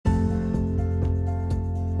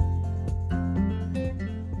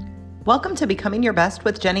Welcome to Becoming Your Best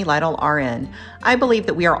with Jenny Lytle, RN. I believe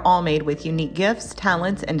that we are all made with unique gifts,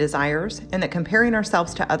 talents, and desires, and that comparing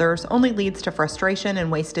ourselves to others only leads to frustration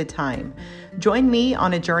and wasted time. Join me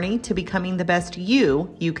on a journey to becoming the best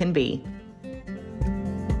you can be.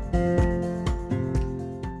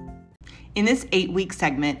 In this 8-week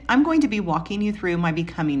segment, I'm going to be walking you through my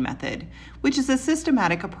Becoming Method, which is a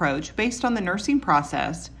systematic approach based on the nursing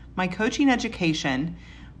process, my coaching education,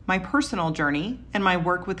 my personal journey, and my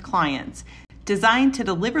work with clients, designed to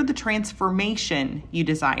deliver the transformation you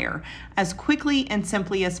desire as quickly and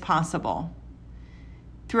simply as possible.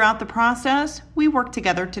 Throughout the process, we work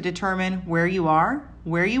together to determine where you are,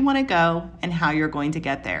 where you want to go, and how you're going to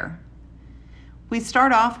get there. We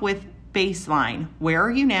start off with baseline, where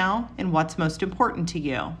are you now and what's most important to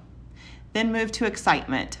you? Then move to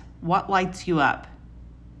excitement, what lights you up?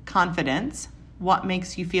 Confidence, what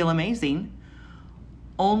makes you feel amazing?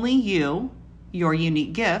 Only you, your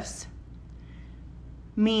unique gifts.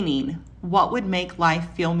 Meaning, what would make life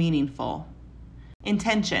feel meaningful?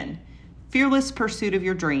 Intention, fearless pursuit of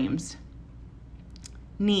your dreams.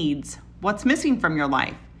 Needs, what's missing from your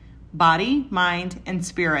life? Body, mind, and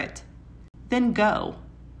spirit. Then go,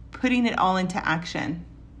 putting it all into action.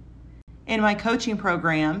 In my coaching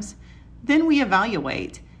programs, then we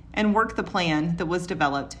evaluate and work the plan that was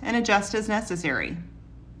developed and adjust as necessary.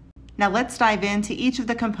 Now let's dive into each of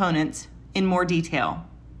the components in more detail.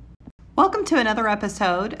 Welcome to another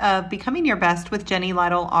episode of Becoming Your Best with Jenny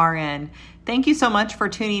Lytle, RN. Thank you so much for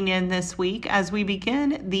tuning in this week as we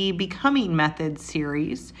begin the Becoming Method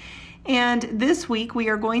series. And this week we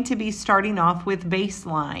are going to be starting off with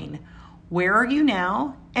baseline. Where are you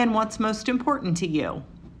now and what's most important to you?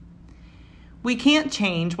 We can't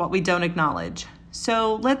change what we don't acknowledge.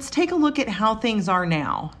 So let's take a look at how things are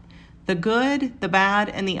now. The good, the bad,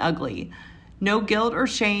 and the ugly. No guilt or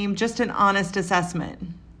shame, just an honest assessment.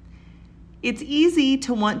 It's easy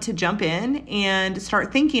to want to jump in and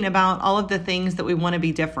start thinking about all of the things that we want to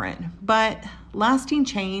be different, but lasting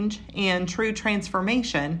change and true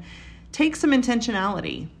transformation takes some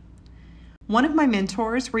intentionality. One of my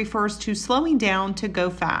mentors refers to slowing down to go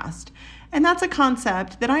fast, and that's a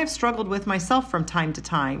concept that I have struggled with myself from time to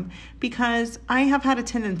time because I have had a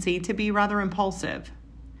tendency to be rather impulsive.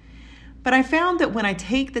 But I found that when I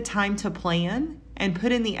take the time to plan and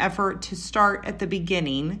put in the effort to start at the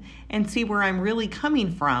beginning and see where I'm really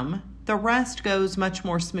coming from, the rest goes much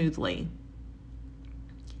more smoothly.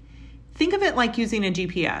 Think of it like using a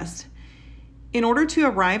GPS. In order to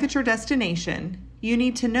arrive at your destination, you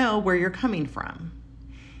need to know where you're coming from.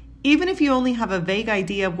 Even if you only have a vague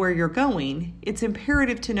idea of where you're going, it's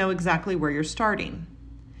imperative to know exactly where you're starting.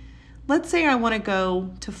 Let's say I want to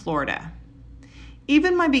go to Florida.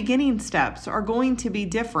 Even my beginning steps are going to be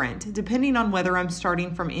different depending on whether I'm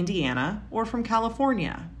starting from Indiana or from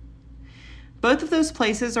California. Both of those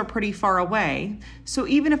places are pretty far away, so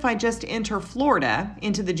even if I just enter Florida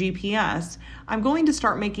into the GPS, I'm going to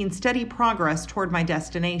start making steady progress toward my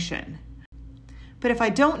destination. But if I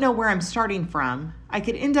don't know where I'm starting from, I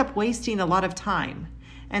could end up wasting a lot of time,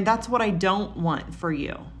 and that's what I don't want for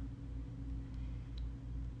you.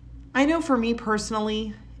 I know for me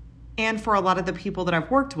personally, and for a lot of the people that I've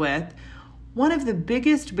worked with, one of the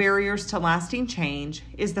biggest barriers to lasting change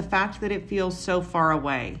is the fact that it feels so far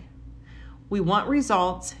away. We want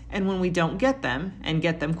results, and when we don't get them, and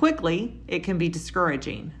get them quickly, it can be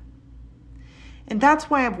discouraging. And that's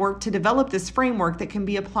why I've worked to develop this framework that can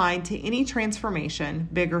be applied to any transformation,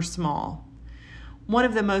 big or small. One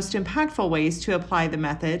of the most impactful ways to apply the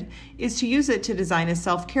method is to use it to design a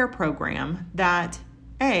self-care program that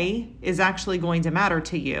A, is actually going to matter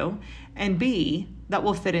to you, and B, that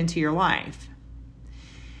will fit into your life.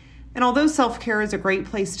 And although self-care is a great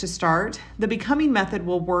place to start, the Becoming Method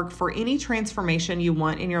will work for any transformation you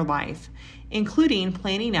want in your life, including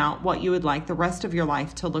planning out what you would like the rest of your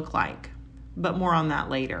life to look like. But more on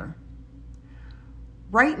that later.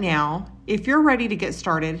 Right now, if you're ready to get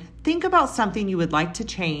started, think about something you would like to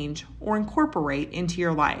change or incorporate into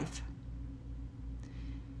your life.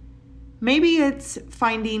 Maybe it's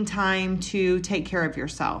finding time to take care of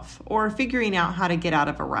yourself or figuring out how to get out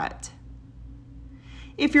of a rut.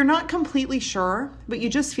 If you're not completely sure, but you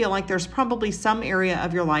just feel like there's probably some area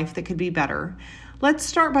of your life that could be better, let's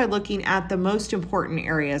start by looking at the most important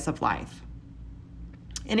areas of life.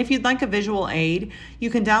 And if you'd like a visual aid,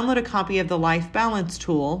 you can download a copy of the Life Balance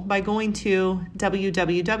Tool by going to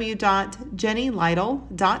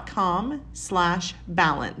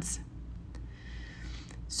www.jennylytle.com/balance.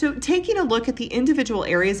 So taking a look at the individual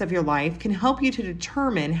areas of your life can help you to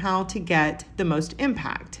determine how to get the most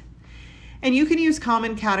impact. And you can use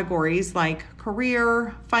common categories like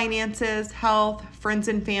career, finances, health, friends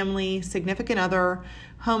and family, significant other,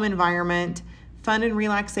 home environment, fun and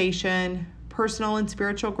relaxation, personal and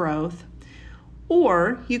spiritual growth.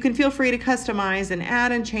 Or you can feel free to customize and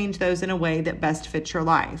add and change those in a way that best fits your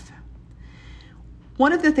life.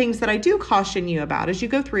 One of the things that I do caution you about as you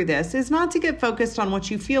go through this is not to get focused on what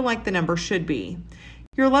you feel like the number should be.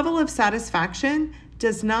 Your level of satisfaction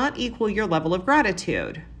does not equal your level of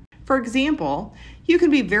gratitude. For example, you can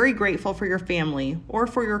be very grateful for your family or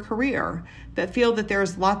for your career, but feel that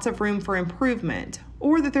there's lots of room for improvement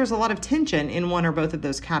or that there's a lot of tension in one or both of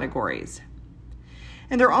those categories.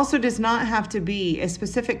 And there also does not have to be a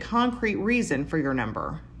specific concrete reason for your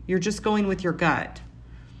number. You're just going with your gut.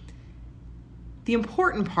 The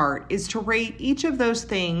important part is to rate each of those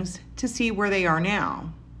things to see where they are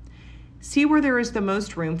now. See where there is the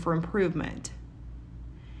most room for improvement.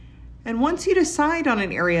 And once you decide on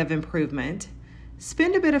an area of improvement,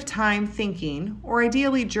 spend a bit of time thinking, or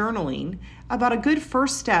ideally journaling, about a good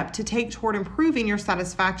first step to take toward improving your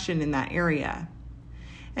satisfaction in that area.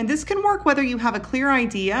 And this can work whether you have a clear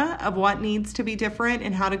idea of what needs to be different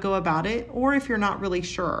and how to go about it, or if you're not really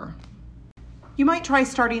sure. You might try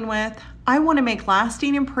starting with, I want to make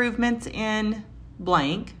lasting improvements in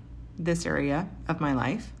blank, this area of my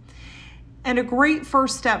life. And a great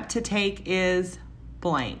first step to take is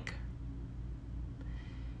blank.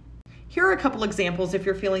 Here are a couple examples if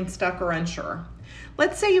you're feeling stuck or unsure.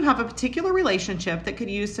 Let's say you have a particular relationship that could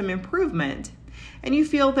use some improvement, and you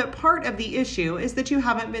feel that part of the issue is that you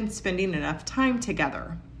haven't been spending enough time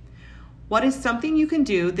together. What is something you can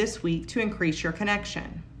do this week to increase your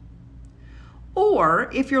connection? Or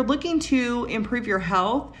if you're looking to improve your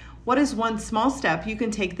health, what is one small step you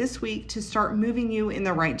can take this week to start moving you in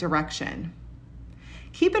the right direction?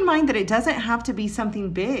 Keep in mind that it doesn't have to be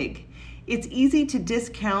something big. It's easy to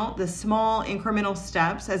discount the small incremental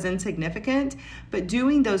steps as insignificant, but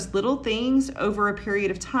doing those little things over a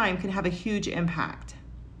period of time can have a huge impact.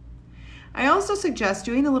 I also suggest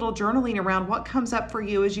doing a little journaling around what comes up for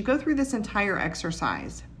you as you go through this entire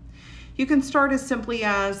exercise. You can start as simply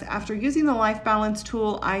as, after using the life balance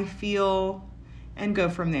tool, I feel, and go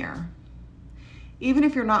from there. Even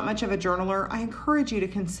if you're not much of a journaler, I encourage you to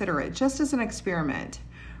consider it just as an experiment.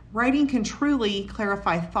 Writing can truly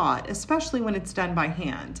clarify thought, especially when it's done by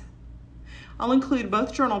hand. I'll include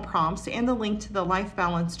both journal prompts and the link to the life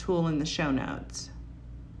balance tool in the show notes.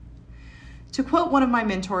 To quote one of my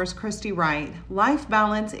mentors, Christy Wright, life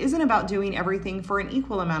balance isn't about doing everything for an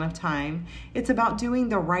equal amount of time. It's about doing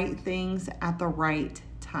the right things at the right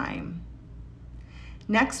time.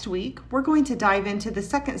 Next week, we're going to dive into the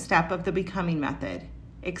second step of the Becoming Method,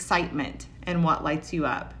 excitement and what lights you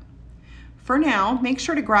up. For now, make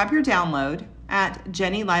sure to grab your download at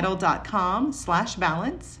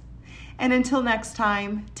jennylytle.com/balance. And until next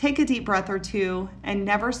time, take a deep breath or two and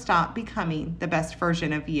never stop becoming the best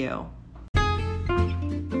version of you.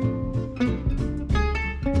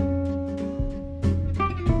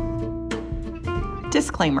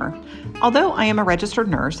 Disclaimer. Although I am a registered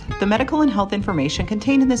nurse, the medical and health information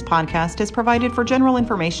contained in this podcast is provided for general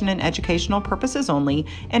information and educational purposes only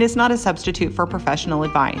and is not a substitute for professional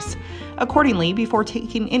advice. Accordingly, before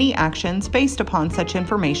taking any actions based upon such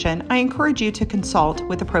information, I encourage you to consult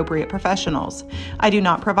with appropriate professionals. I do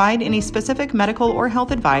not provide any specific medical or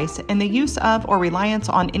health advice, and the use of or reliance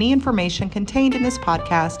on any information contained in this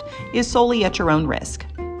podcast is solely at your own risk.